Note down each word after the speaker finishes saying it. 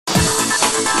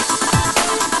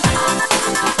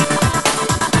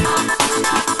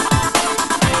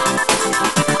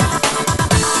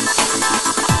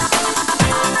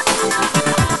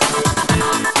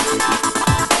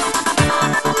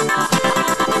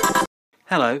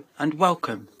Hello and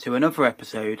welcome to another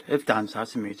episode of Dance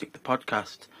House and Music, the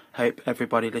podcast. Hope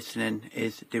everybody listening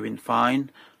is doing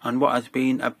fine on what has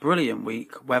been a brilliant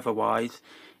week weather-wise.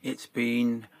 It's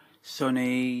been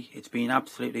sunny, it's been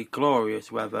absolutely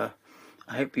glorious weather.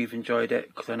 I hope you've enjoyed it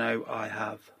because I know I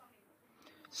have.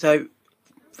 So,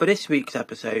 for this week's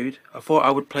episode, I thought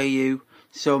I would play you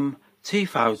some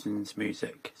 2000s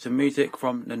music, some music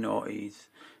from the noughties.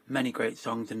 Many great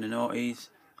songs in the noughties.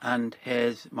 And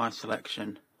here's my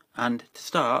selection. And to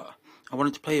start, I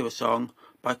wanted to play you a song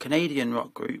by Canadian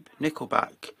rock group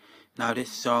Nickelback. Now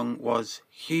this song was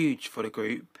huge for the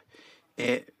group.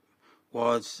 It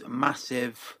was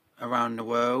massive around the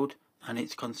world and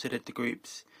it's considered the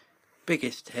group's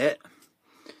biggest hit.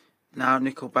 Now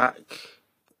Nickelback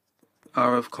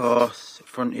are of course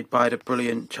fronted by the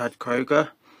brilliant Chad Kroeger.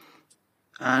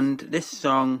 And this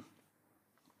song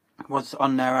was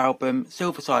on their album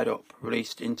Silver Side Up,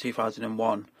 released in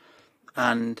 2001,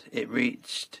 and it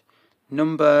reached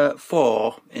number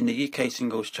 4 in the UK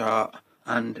singles chart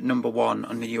and number 1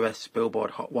 on the US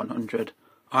Billboard Hot 100.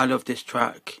 I love this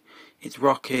track. It's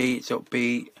rocky, it's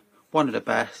upbeat, one of the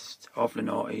best of the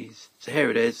noughties. So here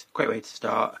it is, great way to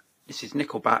start. This is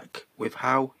Nickelback with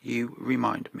How You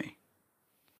Remind Me.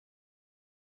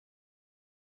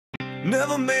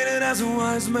 Never made it as a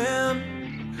wise man,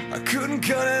 I couldn't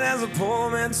cut it as a poor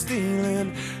man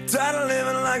stealing. Tired of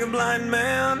living like a blind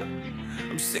man,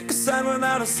 I'm sick aside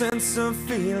without a sense of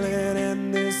feeling.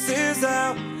 And this is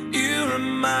how you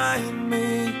remind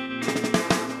me.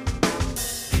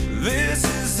 This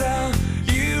is how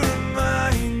you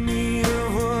remind me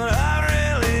of what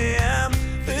I really am.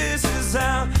 This is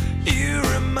how you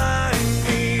remind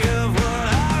me of what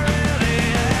I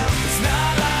really am. It's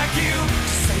not like you to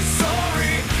say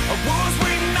sorry, I was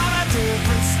waiting on a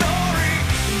different story.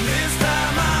 This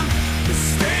time I'm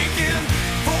mistaken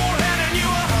for handing you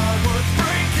a heart worth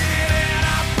breaking. And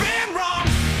I've been wrong,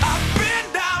 I've been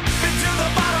down, been to the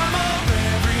bottom of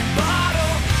every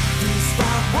bottle. These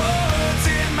 5 words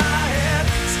in my head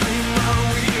scream, are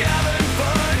we having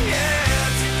fun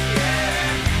yet?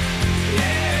 Yeah,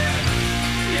 yeah,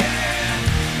 yeah,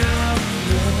 no,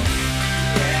 no.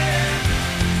 Yeah,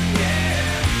 yeah,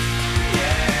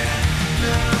 yeah,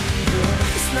 no, no.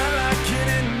 It's not like you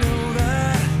didn't know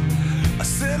that I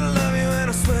said I love you and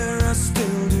I swear I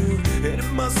still do. And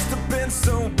it must have been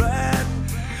so bad,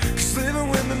 'cause living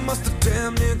with me must have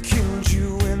damn near killed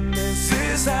you. And this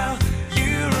is how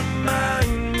you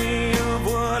remind me of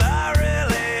what I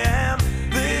really am.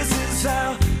 This is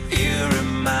how you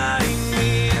remind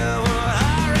me of what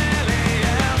I really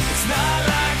am. It's not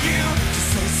like you to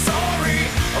say sorry,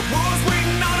 I was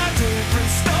waiting on a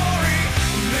different story.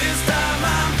 This time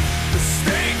I'm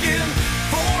mistaken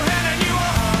for handing you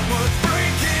a heart worth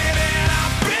breaking. And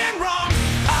I've been wrong,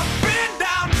 I've been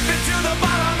down, been to the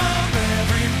bottom of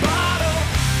every bottle.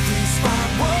 These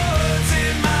 5 words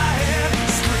in my head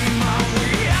scream, are we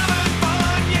having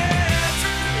fun yet?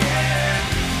 Yeah,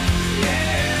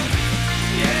 yeah,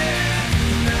 yeah,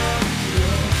 no, no.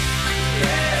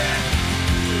 Yeah,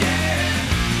 yeah,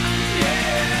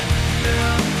 yeah, no,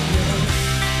 no.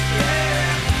 Yeah,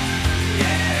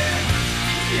 yeah,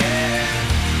 yeah,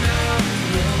 no,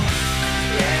 no.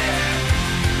 Yeah,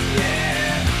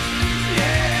 yeah,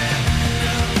 yeah,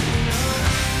 no, no.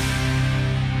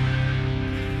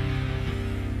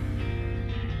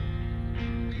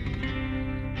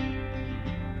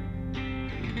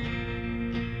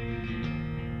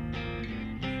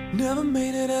 Never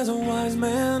made it as a wise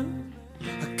man,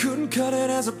 I couldn't cut it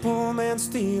as a poor man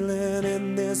stealing.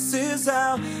 And this is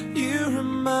how you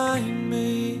remind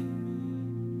me.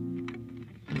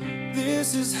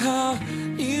 This is how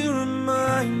you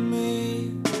remind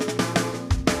me.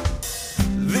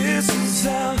 This is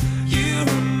how you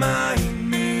remind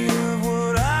me of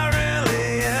what I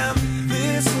really am.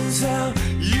 This is how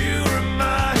you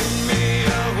remind me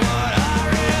of what I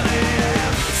really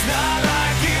am. It's not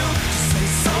like you to say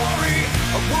sorry,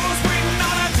 I was waiting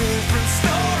on a different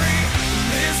story.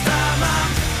 This time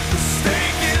I'm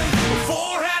mistaken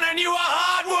for handing you a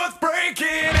heart worth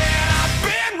breaking. And I've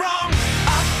been wrong,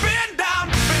 I've been down,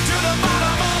 been to the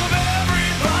bottom of every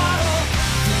bottle.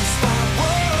 These 5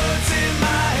 words in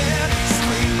my head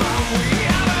scream, are we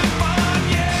having fun?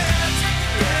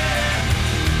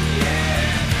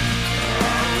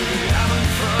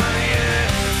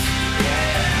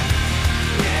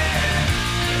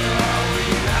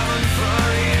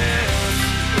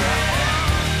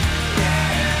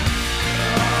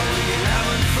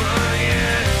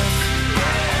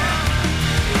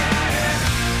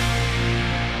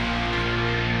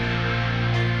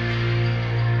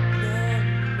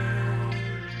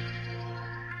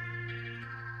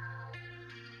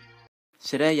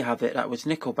 So there you have it. That was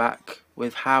Nickelback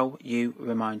with How You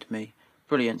Remind Me.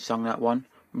 Brilliant song, that one.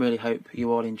 Really hope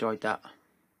you all enjoyed that.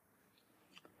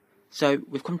 So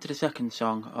we've come to the second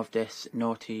song of this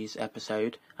Naughties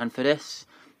episode, and for this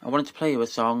I wanted to play you a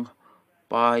song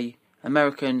by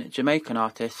American Jamaican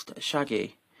artist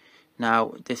Shaggy.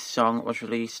 Now, this song was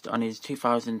released on his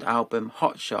 2000 album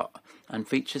Hot Shot and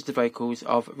features the vocals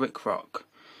of Rick Rock.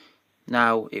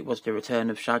 Now, it was the return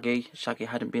of Shaggy. Shaggy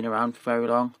hadn't been around for very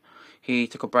long. He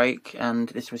took a break and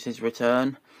this was his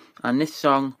return. And this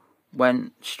song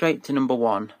went straight to number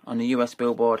 1 on the US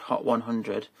Billboard Hot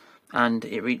 100. And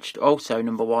it reached also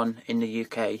number 1 in the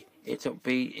UK. It's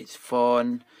upbeat, it's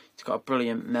fun, it's got a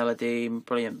brilliant melody,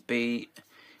 brilliant beat.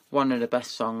 One of the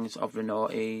best songs of the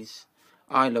Naughties.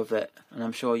 I love it, and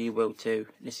I'm sure you will too.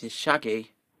 This is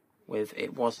Shaggy with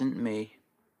It Wasn't Me.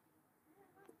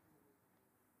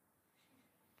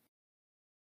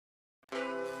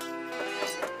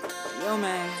 Yo,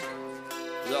 man.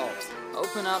 Yo,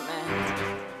 Open up, man.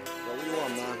 what you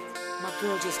want, man? My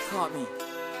girl just caught me.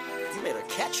 You made her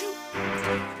catch you?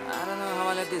 I don't know how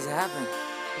I let this happen.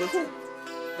 With who?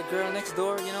 The girl next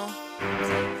door, you know?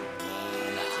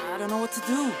 I don't know what to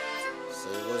do. Say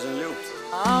it wasn't you.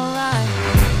 Alright.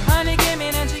 Honey came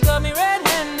in and she got me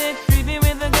red-handed, creepy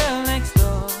with the girl next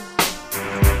door.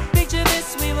 Picture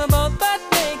this, we were both butt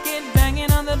naked,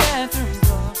 banging on the bathroom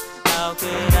floor. How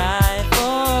could I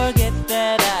forget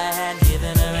that I had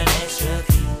given her an extra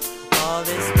key? All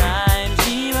this time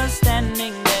she was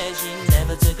standing there, she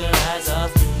never took her eyes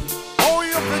off me. Oh,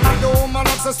 you think the woman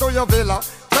access to your villa?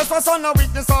 Trespass on a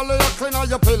weakness, all of your clean on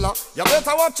your pillar. You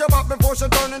better watch your back before she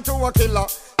turn into a killer.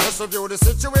 Just review the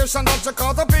situation that you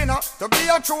caught up in her. To be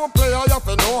a true player, you have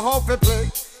to know how to play.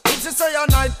 If she say a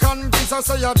night, convince her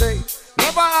say a day.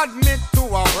 Never admit to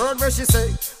a word where she say.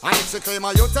 And if she claim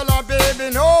her, you tell her,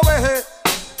 baby, no way.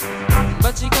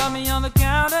 But she caught me on the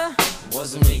counter,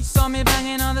 Wasn't me. saw me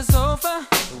banging on the sofa.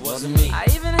 It wasn't me. I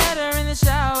even had her in the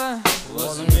shower. It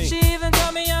wasn't me. She even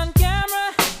caught me on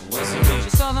camera. It wasn't me. She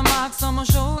saw the marks on my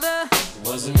shoulder. It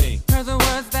wasn't me. Heard the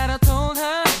words that I told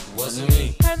her. It wasn't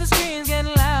me. Heard the screams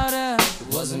getting louder.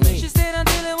 It wasn't me. She stayed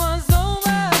until it was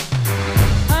over.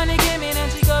 Honey came in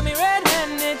and she got me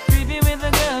red-handed, creepy with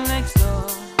the girl next door.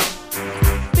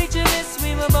 Picture this,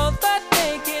 we were both butt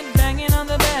naked, banging on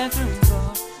the bathroom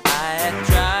floor. I had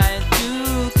tried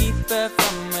to keep her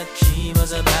from what she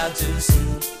was about to see.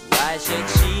 Why should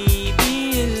she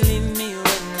believe me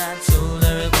when I told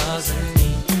her it wasn't me?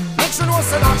 Make sure know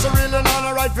say that she really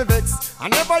not a right for vex. I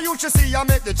never you should see I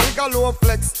make the trigger low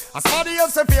flex. As somebody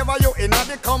else in favor you in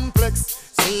the complex.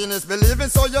 Seeing is believing,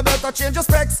 so you better change your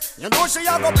specs. You know she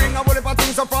a go bring a whole heap of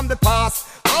things up from the past.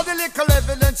 All the little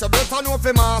evidence you better know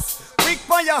for mass. Quick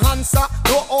by your answer,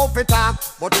 no off it talk.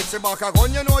 But if she back a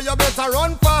gun, you know you better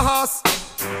run fast.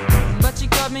 But she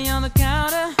caught me on the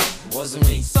counter, It wasn't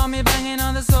me. saw me banging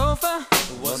on the sofa.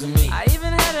 It wasn't me. I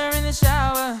even had her in the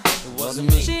shower. It wasn't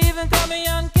me. She even caught me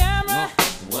on camera.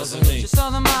 It wasn't me. She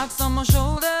saw the marks on my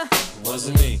shoulder. It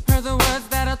wasn't me. Heard the words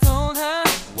that I told her.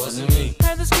 It wasn't me.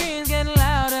 Heard the screams getting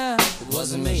louder. It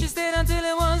wasn't me. She stayed until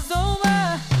it was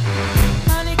over.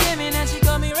 Honey came in and she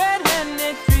got me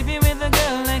red-handed, creepy with the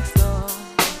girl next door.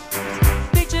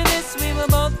 Picture this, we were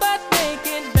both butt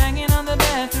naked, banging on the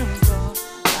bathroom floor.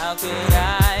 How could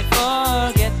I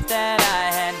forget that I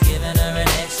had given her an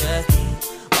extra key?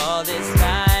 All this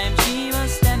time she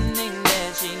was standing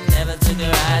there, she never took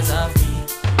her eyes off me.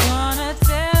 Gonna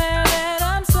tell her that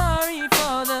I'm sorry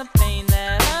for the pain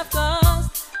that I've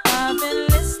caused. I've been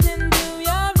listening to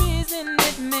your reason,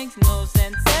 it makes no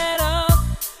sense at all.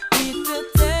 Need to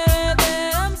tell her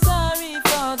that I'm sorry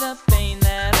for the pain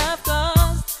that I've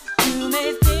caused. You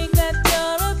may think that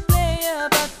you're a player,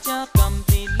 but you're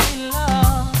completely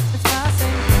lost. That's why I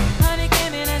say, honey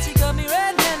came in and she got me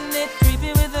red-handed,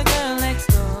 creepy with the girl next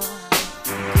door.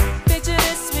 Picture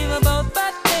this, we were both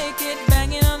butt naked,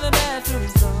 banging on the bathroom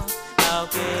floor. How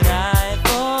could I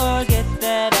forget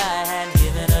that I had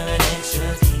given her an extra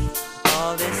key?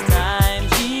 All this time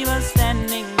she was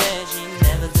standing there, she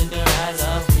never took her eyes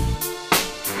off me.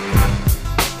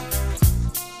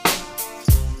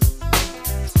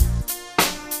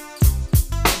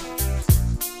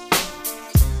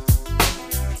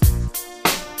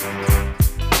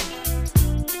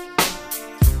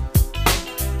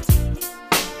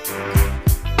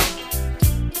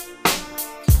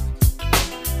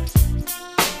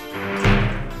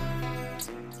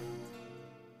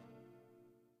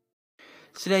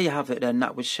 So there you have it then,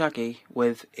 that was Shaggy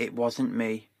with It Wasn't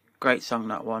Me. Great song,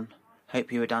 that one.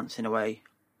 Hope you were dancing away.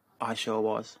 I sure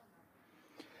was.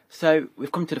 So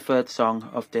we've come to the third song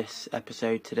of this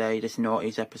episode today, this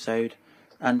Naughties episode.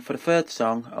 And for the third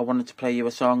song, I wanted to play you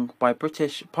a song by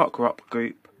British pop rock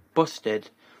group Busted.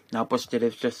 Now, Busted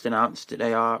have just announced that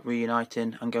they are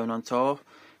reuniting and going on tour.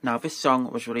 Now, this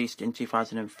song was released in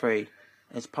 2003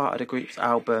 as part of the group's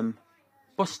album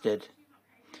Busted,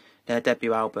 their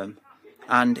debut album.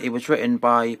 And it was written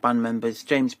by band members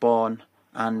James Bourne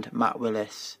and Matt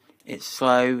Willis. It's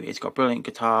slow, it's got brilliant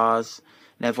guitars,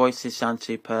 their voices sound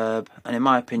superb, and in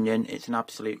my opinion, it's an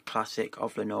absolute classic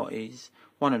of the noughties,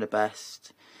 one of the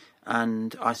best.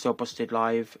 And I saw Busted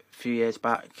live a few years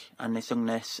back, and they sung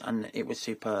this, and it was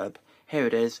superb. Here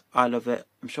it is, I love it,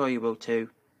 I'm sure you will too.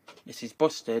 This is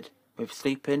Busted with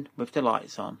Sleeping with the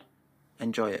Lights On.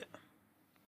 Enjoy it.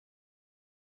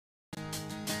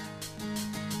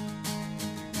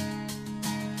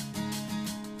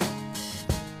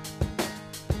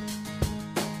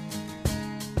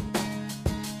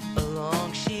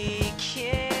 Along she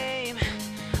came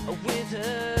with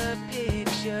a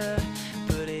picture,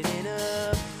 put it in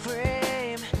a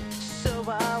frame so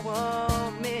I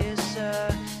won't miss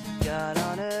her. Got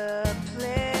on a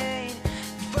plane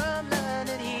from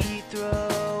London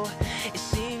Heathrow. It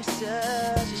seems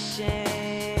such a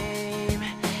shame,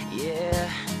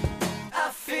 yeah. I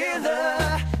feel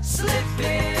her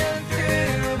slipping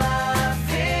through my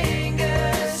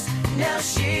fingers. Now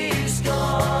she's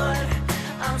gone.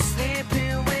 I'm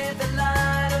sleeping with the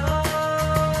light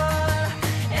on,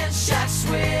 and shots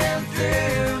swim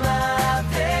through my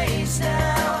veins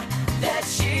now that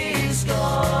she's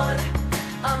gone.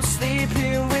 I'm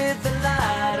sleeping with the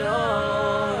light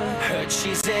on. Heard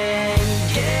she's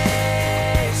engaged,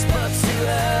 but to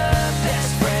her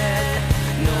best friend,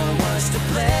 no one's to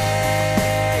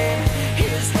blame.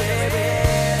 Here's where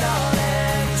it all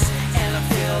ends, and I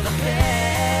feel the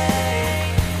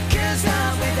pain, 'cause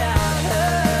I'm without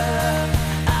her.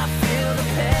 I feel the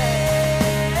pain.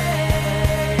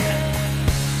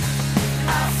 I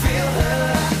feel her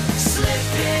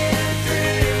slipping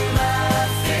through my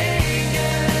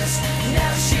fingers.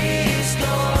 Now she's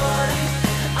gone.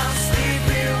 I'm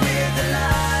sleeping with the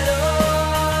light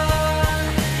on,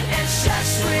 and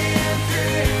shots swim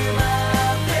through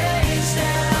my veins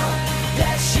now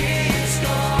that she's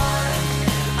gone.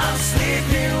 I'm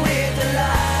sleeping with the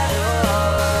light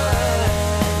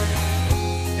on.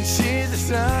 And she's a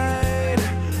sign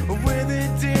with a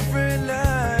different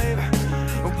life.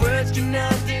 Words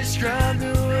cannot describe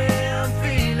the way I'm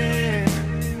feeling.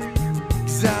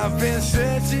 'Cause I've been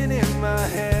searching in my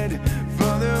head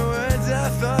for the words I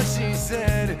thought she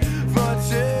said for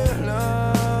too long.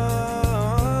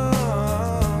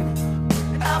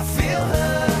 I feel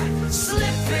her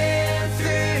slipping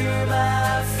through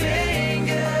my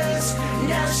fingers.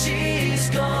 Now she's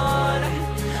gone.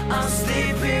 I'm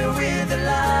sleeping with the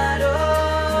light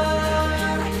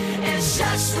on, and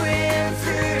shots swim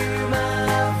through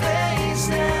my veins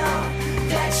now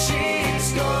that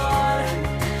she's gone.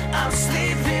 I'm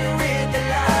sleeping with the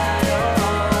light on.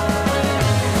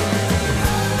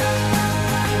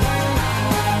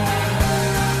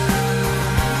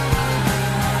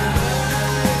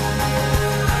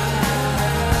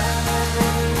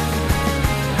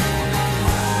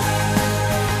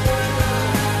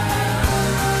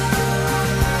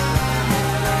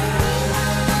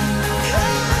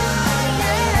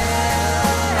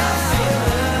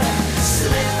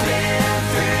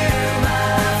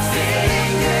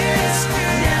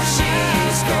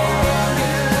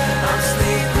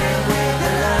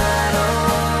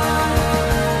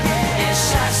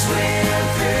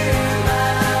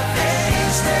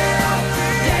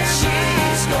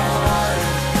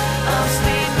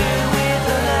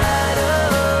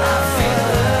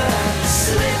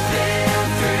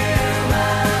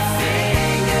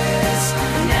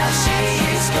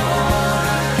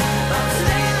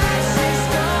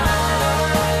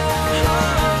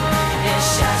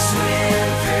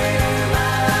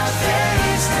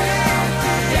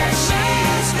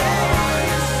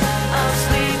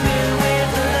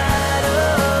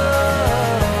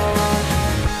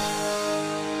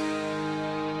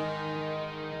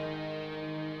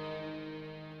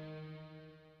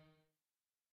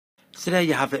 So there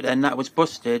you have it then, that was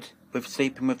Busted with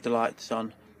Sleeping with the Lights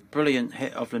On. Brilliant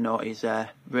hit of the noughties there.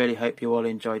 Really hope you all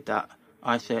enjoyed that.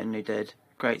 I certainly did.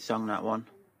 Great song, that one.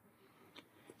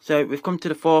 So we've come to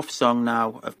the fourth song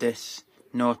now of this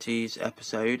noughties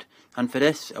episode, and for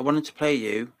this I wanted to play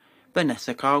you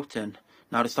Vanessa Carlton.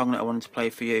 Now the song that I wanted to play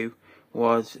for you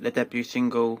was the debut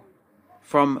single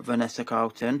from Vanessa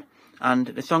Carlton, and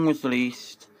the song was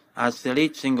released as the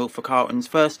lead single for Carlton's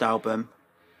first album,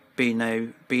 Be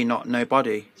Not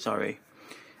Nobody,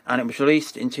 and it was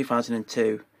released in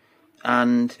 2002.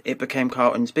 and it became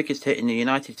Carlton's biggest hit in the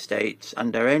United States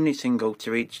and their only single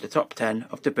to reach the top 10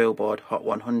 of the Billboard Hot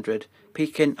 100,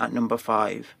 peaking at number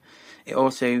 5. It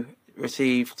also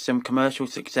received some commercial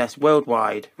success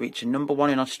worldwide, reaching number 1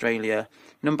 in Australia,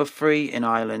 number 3 in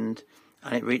Ireland,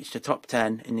 and it reached the top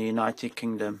 10 in the United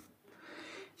Kingdom.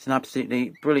 It's an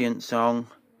absolutely brilliant song.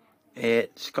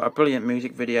 It's got a brilliant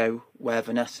music video where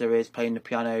Vanessa is playing the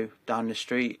piano down the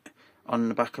street on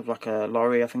the back of like a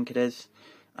lorry, I think it is.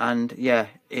 And yeah,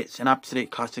 it's an absolute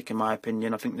classic in my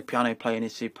opinion. I think the piano playing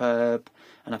is superb,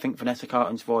 and I think Vanessa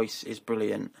Carlton's voice is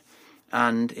brilliant.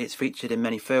 And it's featured in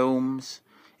many films.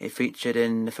 It featured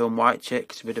in the film White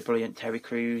Chicks with the brilliant Terry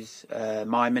Crews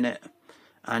miming it.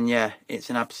 And yeah, it's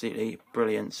an absolutely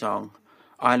brilliant song.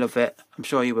 I love it. I'm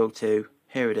sure you will too.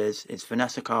 Here it is. It's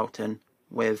Vanessa Carlton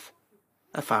with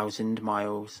 1,000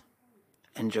 Miles.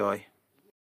 Enjoy.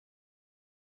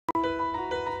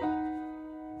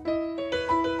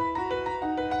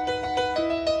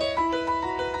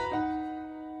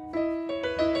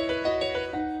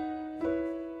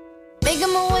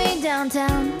 Making my way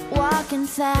downtown, walking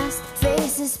fast,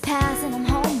 faces pass and I'm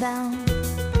homebound.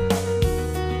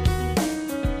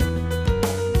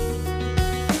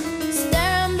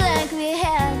 Staring blankly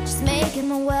ahead, just making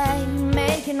my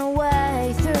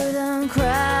way through the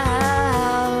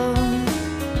crowd.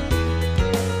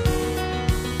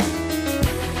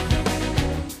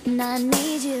 And I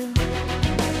need you,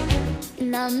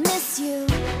 and I miss you,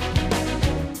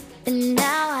 and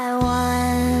now I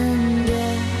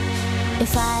wonder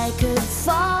if I could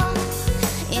fall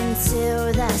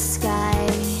into the sky.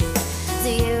 Do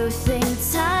you think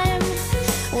time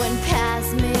would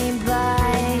pass me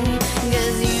by?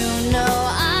 'Cause you know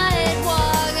I'd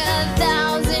walk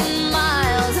 1,000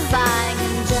 miles if I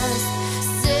could just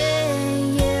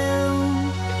see you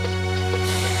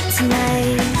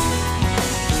tonight.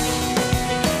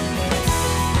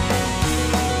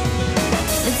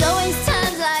 There's always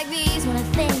times like these when I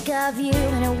think of you,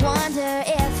 and I wonder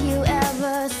if you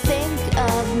ever think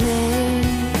of me.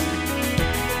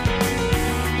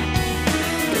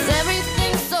 'Cause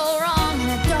everything's so wrong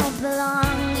and I don't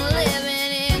belong,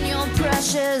 living in your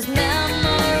precious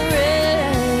memory.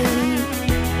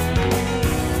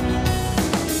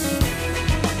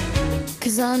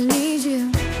 'Cause I need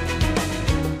you,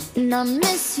 and I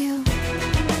miss you.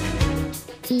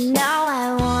 Now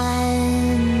I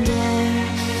wonder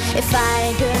if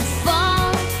I could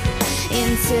fall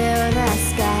into the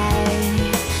sky.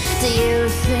 Do you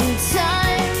think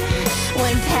time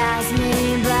would pass me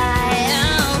by?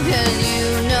 Oh, 'cause you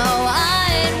know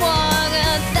I'd walk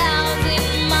 1,000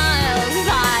 miles if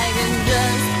I could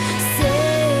just see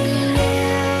you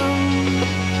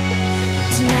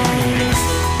tonight.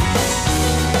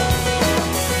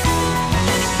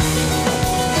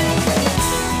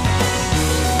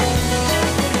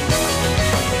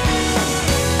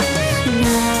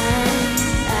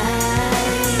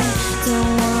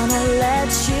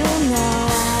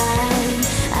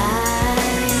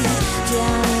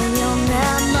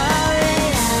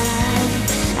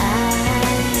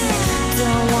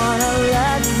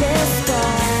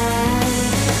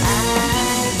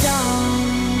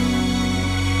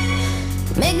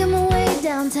 Making my way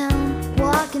downtown,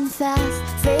 walking fast,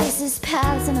 faces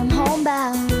pass and I'm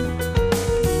homebound.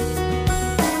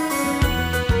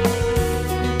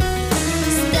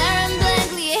 Staring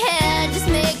blankly ahead, just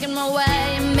making my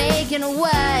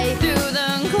way through the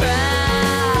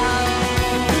crowd.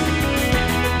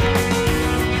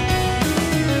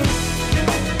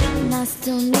 And I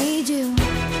still need you,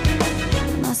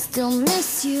 and I still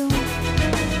miss you,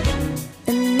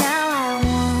 and now I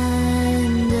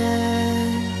wonder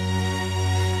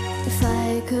if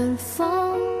I could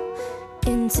fall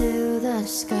into the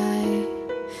sky.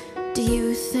 Do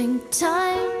you think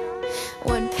time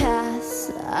would pass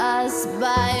us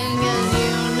by? 'Cause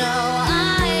you know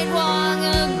I'd walk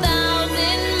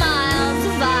 1,000 miles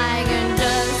if I could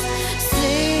just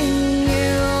see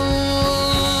you.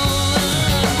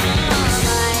 If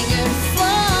I could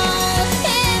fall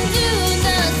into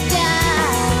the sky,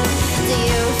 do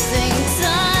you think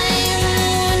time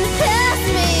would pass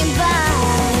me by?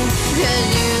 'Cause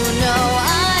you know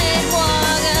I'd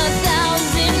walk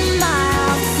 1,000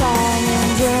 miles if I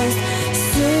could just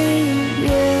see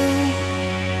you.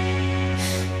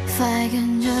 If I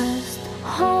can just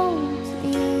hold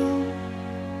you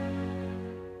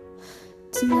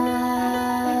tonight.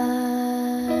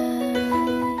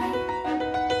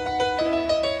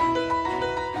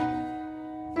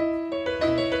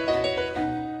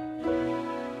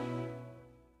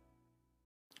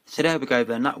 So there we go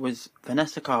then, that was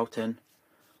Vanessa Carlton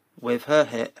with her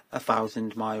hit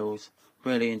 1,000 Miles.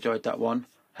 Really enjoyed that one.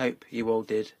 Hope you all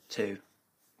did too.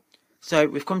 So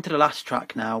we've come to the last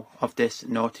track now of this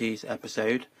Naughties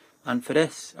episode, and for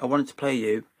this I wanted to play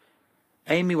you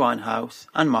Amy Winehouse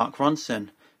and Mark Ronson.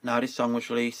 Now this song was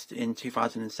released in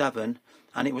 2007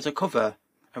 and it was a cover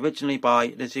originally by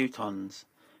the Zootons.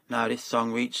 Now this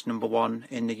song reached number 1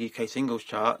 in the UK singles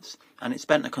charts and it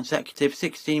spent a consecutive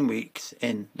 16 weeks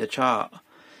in the chart.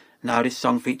 Now this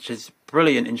song features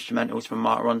brilliant instrumentals from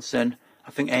Mark Ronson. I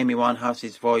think Amy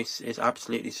Winehouse's voice is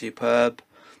absolutely superb.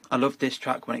 I loved this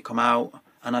track when it came out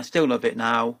and I still love it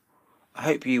now. I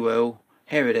hope you will.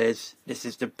 Here it is. This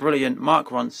is the brilliant Mark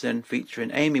Ronson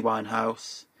featuring Amy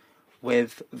Winehouse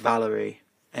with Valerie.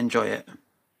 Enjoy it.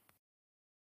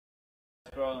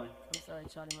 I'm sorry,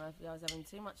 Charlie Murphy, I was having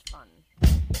too much fun.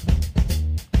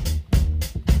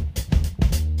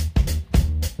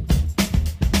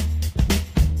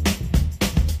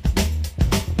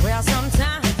 Well,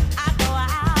 sometimes I go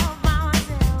out by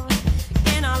myself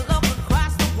and I look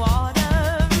across the water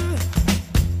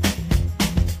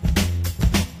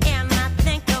and I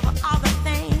think of all the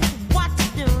things what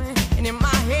you're doing, and in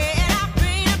my head I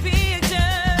paint a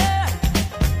picture.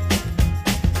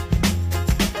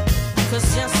 'Cause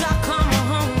since I come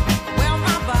home, well,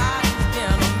 my body's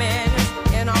been a mess,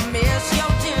 and I miss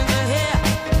your ginger hair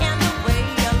and the way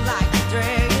you like to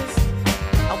dress.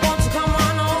 I want you to come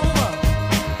on over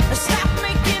and stop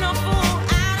making a fool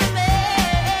out of me.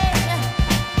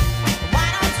 Why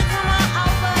don't you come on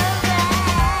over,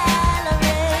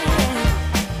 Valerie?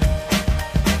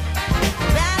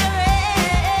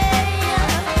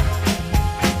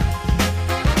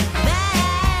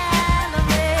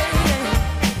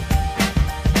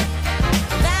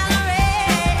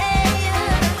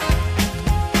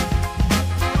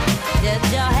 Did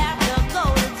you have to go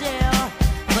to jail?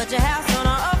 But your house on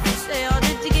up for sale.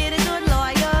 Did you get a good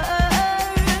lawyer?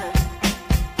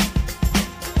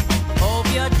 Hope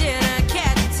you didn't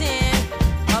catch a 10.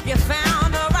 Hope you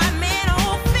found the right man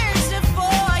who'll fix it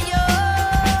for you.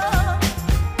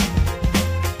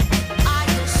 Are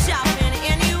you shopping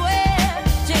anywhere?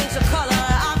 Change the color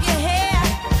of your hair.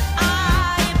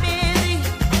 Are you busy?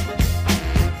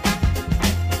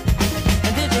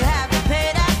 And did you have to pay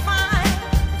that fine?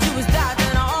 You was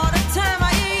dodging all the time.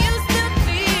 Are you used to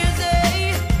busy?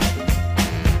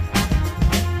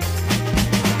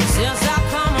 Since I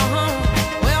come home,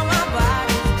 well, my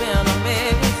body's been a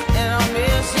mess, and I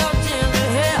miss your ginger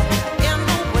hair and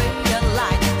the way you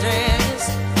like to dress.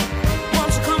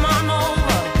 Won't you come on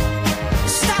over?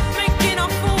 Stop making a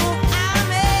fool out of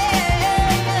me.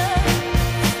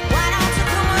 Why don't you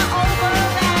come on over,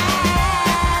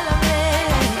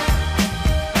 Valerie?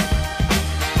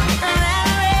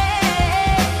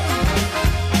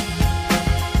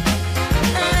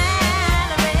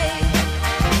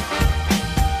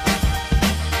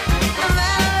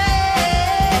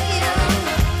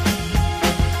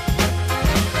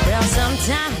 Well,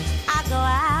 sometimes I go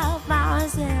out by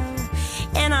myself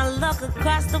and I look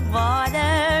across the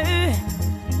border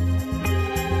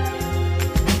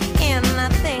and I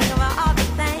think about all the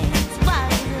things what I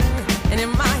do. And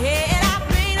in my head I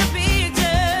paint a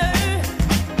picture.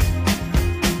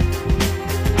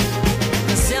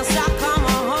 Since I come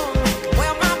home,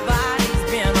 well, my body's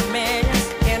been a mess,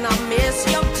 and I miss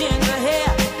your ginger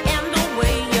hair and the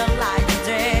way you like to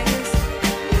dress.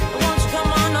 Won't you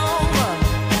come on over?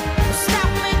 Stop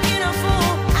making a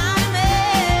fool out of me.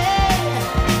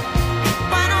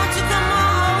 Why don't you come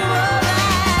on over,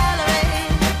 Valerie?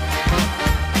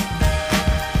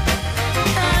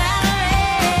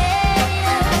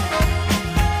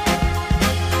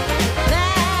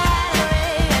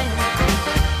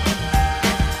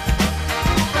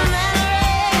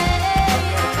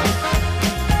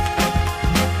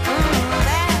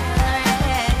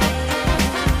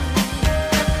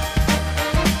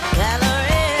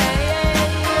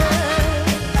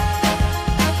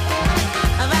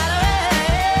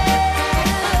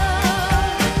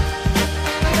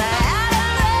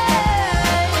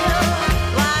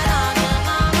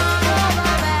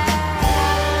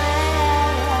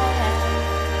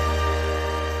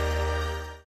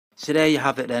 So there you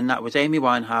have it then. That was Amy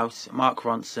Winehouse, Mark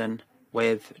Ronson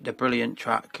with the brilliant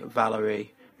track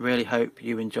Valerie. Really hope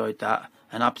you enjoyed that.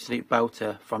 An absolute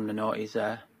belter from the Naughties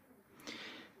there.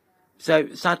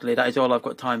 So sadly that is all I've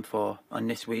got time for on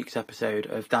this week's episode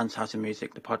of Dance House and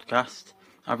Music, the podcast.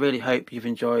 I really hope you've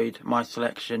enjoyed my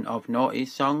selection of Naughties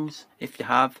songs. If you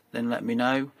have, then let me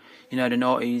know. You know, the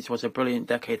Naughties was a brilliant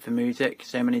decade for music,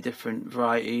 so many different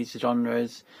varieties,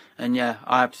 genres, and yeah,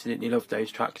 I absolutely love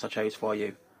those tracks I chose for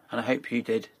you, and I hope you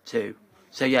did too.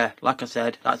 So yeah, like I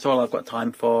said, that's all I've got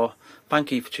time for.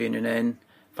 Thank you for tuning in,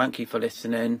 thank you for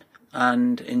listening,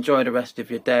 and enjoy the rest of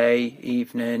your day,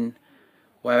 evening,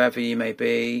 wherever you may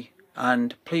be.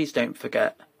 And please don't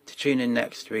forget to tune in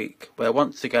next week, where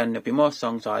once again there'll be more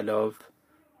songs I love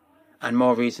and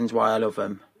more reasons why I love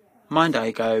them. Mind how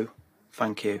you go.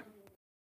 Thank you.